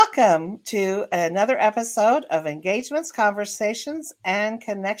Welcome to another episode of Engagements, Conversations, and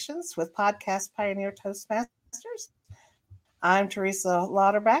Connections with Podcast Pioneer Toastmasters. I'm Theresa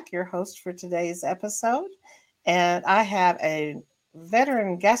Lauderback, your host for today's episode, and I have a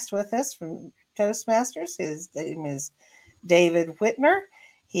veteran guest with us from Toastmasters. His name is David Whitner.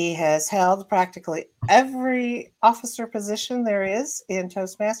 He has held practically every officer position there is in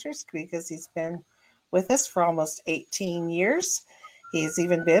Toastmasters because he's been with us for almost 18 years. He's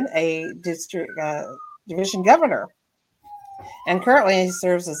even been a district division governor, and currently he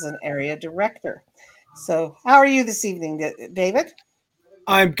serves as an area director. So how are you this evening, David?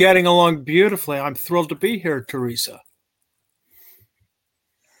 I'm getting along beautifully. I'm thrilled to be here, Theresa.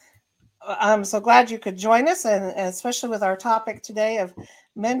 I'm so glad you could join us, and especially with our topic today of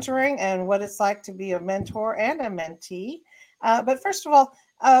mentoring and what it's like to be a mentor and a mentee. But first of all,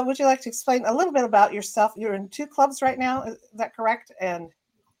 would you like to explain a little bit about yourself? You're in 2 clubs right now, is that correct? And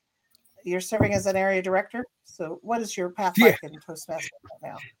you're serving as an area director. So what is your path like in Toastmasters right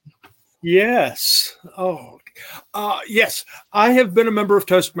now? Yes. Yes. I have been a member of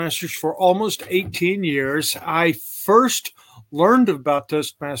Toastmasters for almost 18 years. I first learned about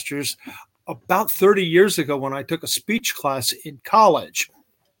Toastmasters about 30 years ago when I took a speech class in college.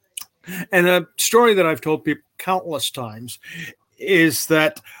 And a story that I've told people countless times is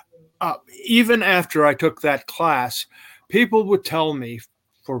that even after I took that class, people would tell me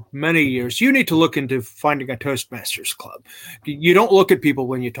for many years, you need to look into finding a Toastmasters club. You don't look at people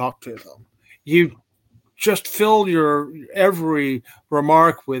when you talk to them. You just fill your every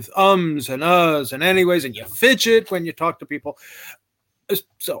remark with ums and uhs and anyways, and you fidget when you talk to people.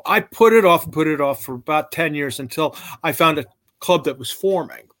 So I put it off for about 10 years until I found a club that was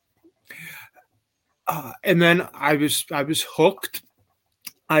forming. And then I was hooked.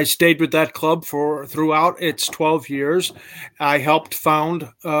 I stayed with that club throughout its 12 years. I helped found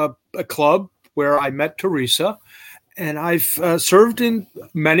a club where I met Theresa, and I've served in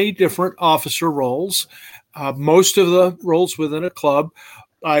many different officer roles. Most of the roles within a club,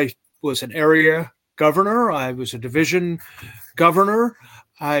 I was an area governor. I was a division governor.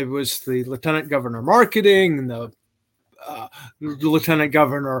 I was the lieutenant governor marketing, the lieutenant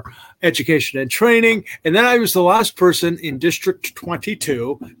governor education and training, and then I was the last person in District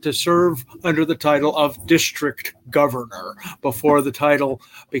 22 to serve under the title of district governor before the title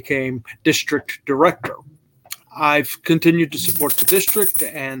became district director. I've continued to support the district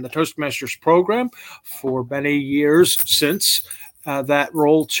and the Toastmasters program for many years since that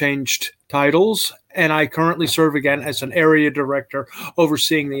role changed titles, and I currently serve again as an area director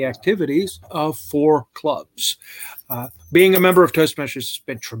overseeing the activities of 4 clubs. Being a member of Toastmasters has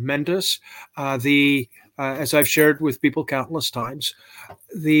been tremendous. As I've shared with people countless times,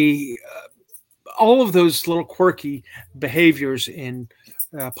 all of those little quirky behaviors in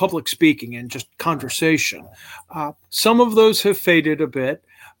public speaking and just conversation, some of those have faded a bit,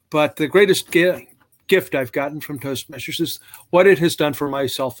 but the greatest gift I've gotten from Toastmasters is what it has done for my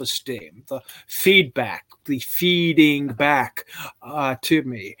self-esteem. The feedback, the feeding back to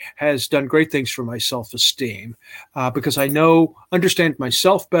me has done great things for my self-esteem because I understand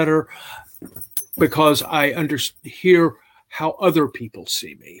myself better, because I hear how other people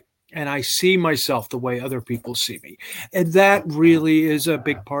see me, and I see myself the way other people see me. And that really is a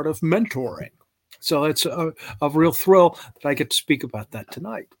big part of mentoring. So it's a real thrill that I get to speak about that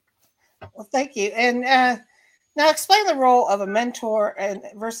tonight. Well, thank you. And now explain the role of a mentor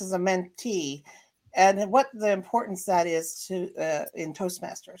versus a mentee, and what the importance that is in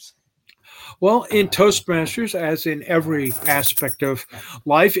Toastmasters. Well, in Toastmasters, as in every aspect of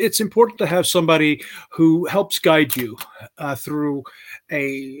life, it's important to have somebody who helps guide you through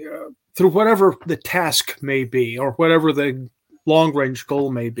whatever the task may be or whatever the long-range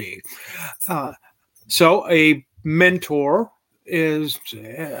goal may be. So a mentor is,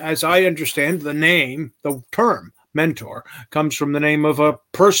 as I understand the term mentor comes from the name of a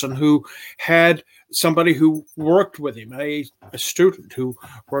person who had somebody who worked with him, a student who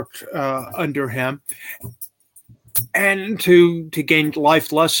worked under him, and to gain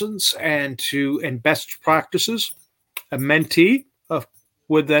life lessons and best practices. A mentee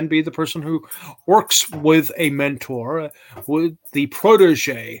would then be the person who works with a mentor, with the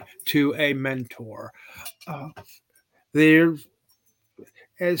protege to a mentor.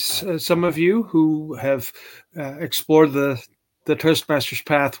 As some of you who have explored the Toastmasters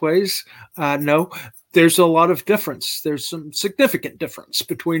pathways know, there's a lot of difference. There's some significant difference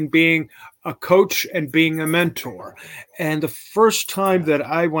between being a coach and being a mentor. And the first time that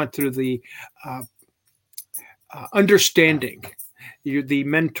I went through the understanding the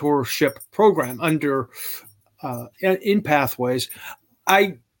mentorship program in Pathways,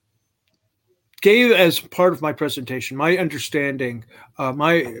 I gave as part of my presentation my understanding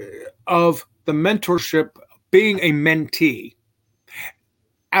of the mentorship, being a mentee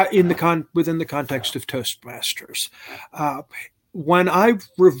within the context of Toastmasters. When I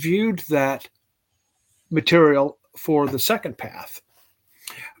reviewed that material for the second path,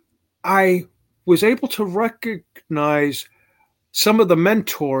 I was able to recognize some of the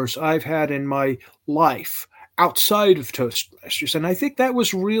mentors I've had in my life outside of Toastmasters. And I think that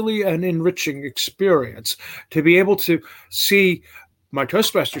was really an enriching experience to be able to see my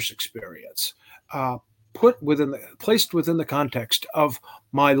Toastmasters experience placed within the context of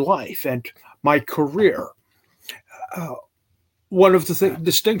my life and my career. One of the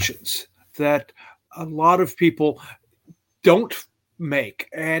distinctions that a lot of people don't make,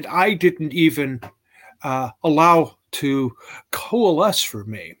 and I didn't even allow to coalesce for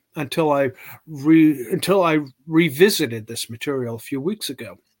me until I revisited this material a few weeks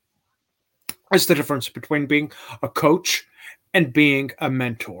ago, is the difference between being a coach and being a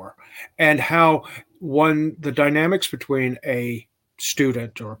mentor, and how the dynamics between a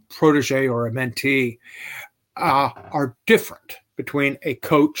student or a protege or a mentee are different between a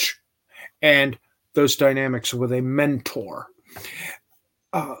coach and those dynamics with a mentor.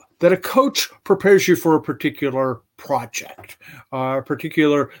 That a coach prepares you for a particular project, a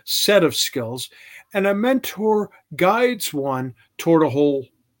particular set of skills, and a mentor guides one toward a whole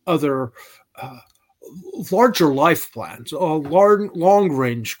other larger life plans,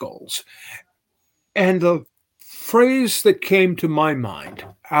 long-range goals. And the phrase that came to my mind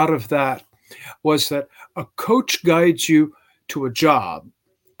out of that was that a coach guides you to a job,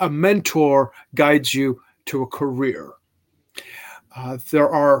 a mentor guides you to a career.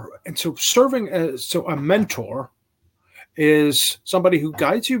 Serving as a mentor is somebody who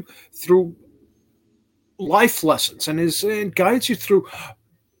guides you through life lessons and guides you through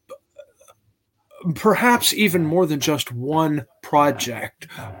perhaps even more than just one project,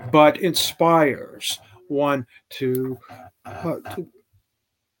 but inspires one to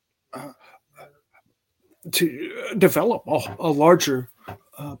develop a larger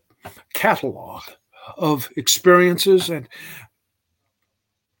catalog of experiences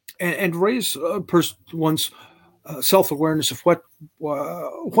and raise one's self-awareness of what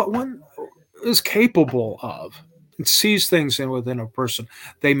one is capable of, and sees things within a person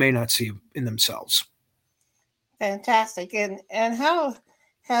they may not see in themselves. Fantastic. And how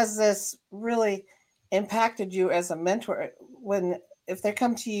has this really impacted you as a mentor if they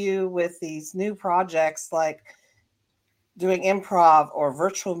come to you with these new projects like doing improv or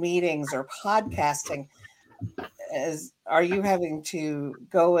virtual meetings or podcasting? Are you having to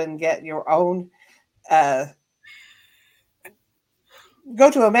go and get your own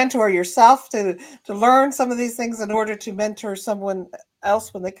go to a mentor yourself to learn some of these things in order to mentor someone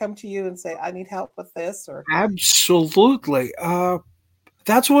else when they come to you and say, I need help with this? Or Absolutely.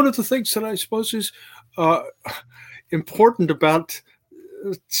 That's one of the things that I suppose is important about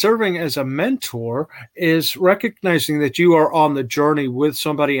serving as a mentor, is recognizing that you are on the journey with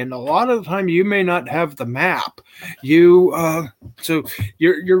somebody, and a lot of the time you may not have the map. So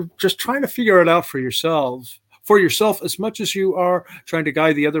you're just trying to figure it out for yourself as much as you are trying to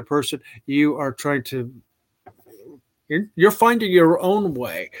guide the other person. You're finding your own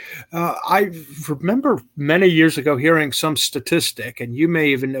way. I remember many years ago hearing some statistic, and you may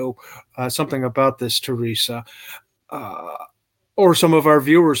even know something about this, Theresa, or some of our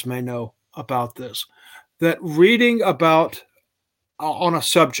viewers may know about this, that reading about on a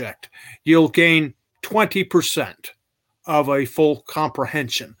subject, you'll gain 20% of a full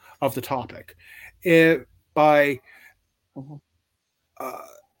comprehension of the topic. By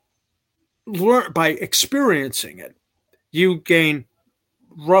experiencing it, you gain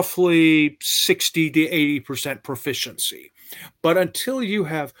roughly 60 to 80% proficiency. But until you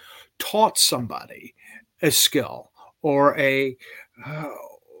have taught somebody a skill or a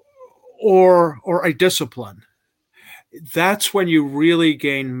discipline, that's when you really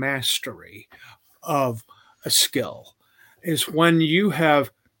gain mastery of a skill, is when you have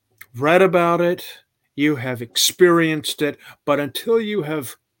read about it, you have experienced it, but until you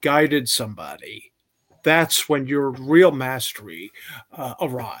have guided somebody, that's when your real mastery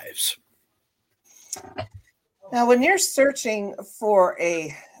arrives. Now, when you're searching for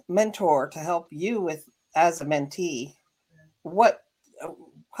a mentor to help you as a mentee, what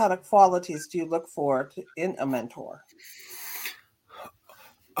kind of qualities do you look for in a mentor?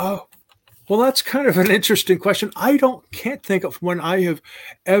 Well, that's kind of an interesting question. I can't think of when I have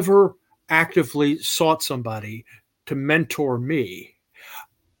ever actively sought somebody to mentor me.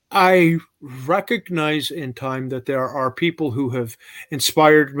 I recognize in time that there are people who have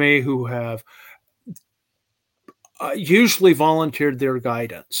inspired me, who have usually volunteered their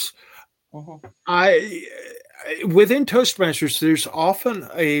guidance. Within Toastmasters, there's often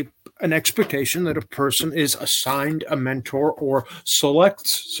an expectation that a person is assigned a mentor or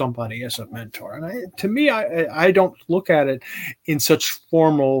selects somebody as a mentor. And to me, I don't look at it in such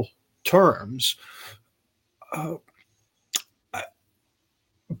formal terms.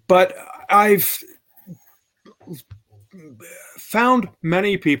 But I've found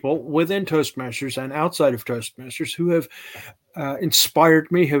many people within Toastmasters and outside of Toastmasters who have inspired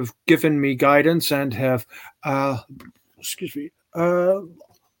me, have given me guidance, and have, I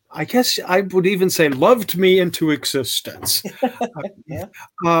guess I would even say loved me into existence. Yeah.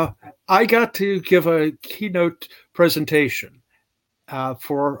 I got to give a keynote presentation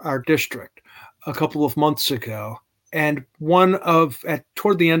for our district a couple of months ago. And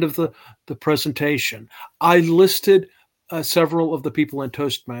toward the end of the presentation, I listed several of the people in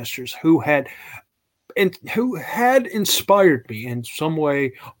Toastmasters who had inspired me in some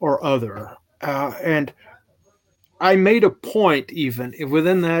way or other. And I made a point, even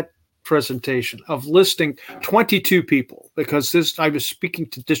within that presentation, of listing 22 people, because I was speaking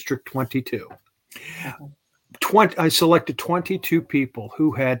to District 22. I selected 22 people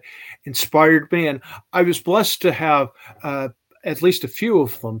who had inspired me, and I was blessed to have at least a few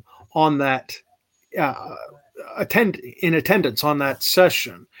of them on that attendance on that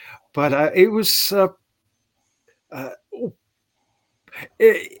session. But it was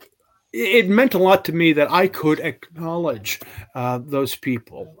it meant a lot to me that I could acknowledge those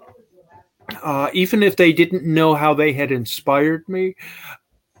people, even if they didn't know how they had inspired me.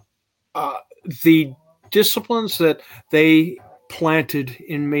 The disciplines that they planted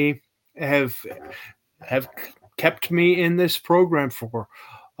in me have kept me in this program for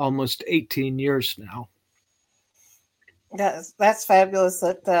almost 18 years now. That's fabulous.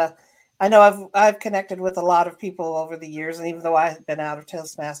 That I know I've connected with a lot of people over the years, and even though I have been out of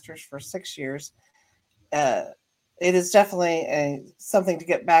Toastmasters for 6 years, it is definitely something to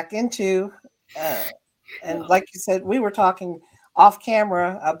get back into. And like you said, we were talking off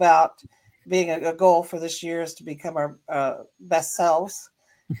camera about being a goal for this year is to become our best selves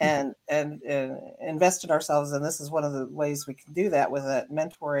and invest in ourselves. And this is one of the ways we can do that with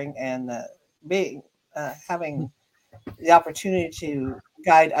mentoring and having the opportunity to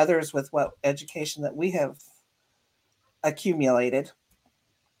guide others with what education that we have accumulated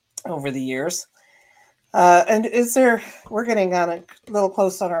over the years. And we're getting on a little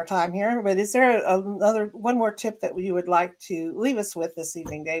close on our time here, but is there one more tip that you would like to leave us with this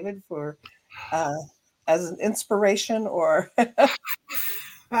evening, David, for as an inspiration or?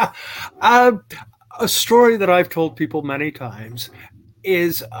 A story that I've told people many times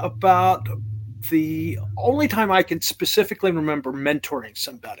is about the only time I can specifically remember mentoring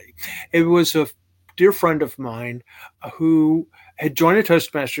somebody. It was a dear friend of mine who had joined a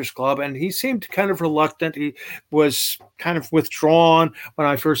Toastmasters club, and he seemed kind of reluctant. He was kind of withdrawn when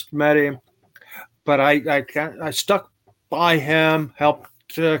I first met him, but I stuck by him, helped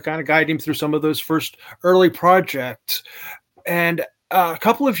kind of guide him through some of those first early projects. And a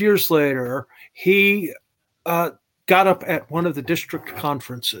couple of years later, he got up at one of the district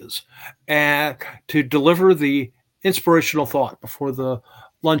conferences and to deliver the inspirational thought before the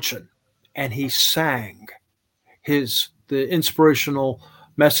luncheon, and he sang the inspirational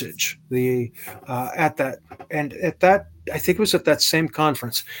message. I think it was at that same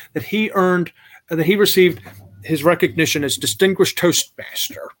conference that he received his recognition as Distinguished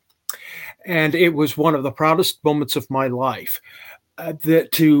Toastmaster, and it was one of the proudest moments of my life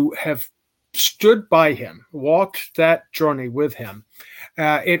that to have stood by him, walked that journey with him.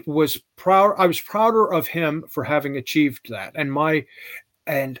 I was prouder of him for having achieved that,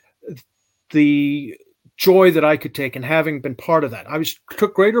 and the joy that I could take in having been part of that.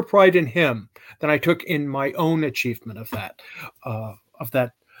 Took greater pride in him than I took in my own achievement of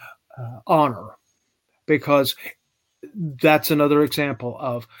that honor, because that's another example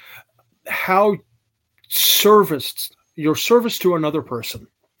of how your service to another person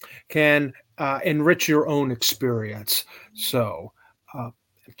can enrich your own experience. So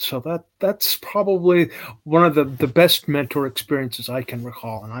that's probably one of the best mentor experiences I can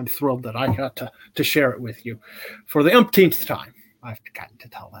recall, and I'm thrilled that I got to share it with you for the umpteenth time. I've gotten to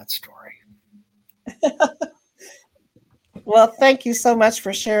tell that story. Well, thank you so much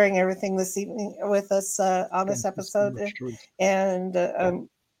for sharing everything this evening with us on this episode, and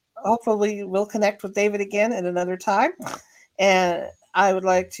hopefully we'll connect with David again at another time. And I would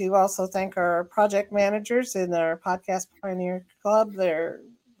like to also thank our project managers in our Podcast Pioneer Club. They're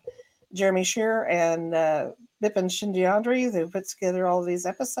Jeremy Shearer and Bipin Shindiandri, who puts together all of these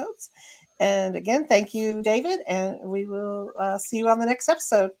episodes. And again, thank you, David, and we will see you on the next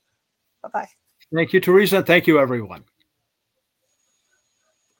episode. Bye-bye. Thank you, Theresa. Thank you, everyone.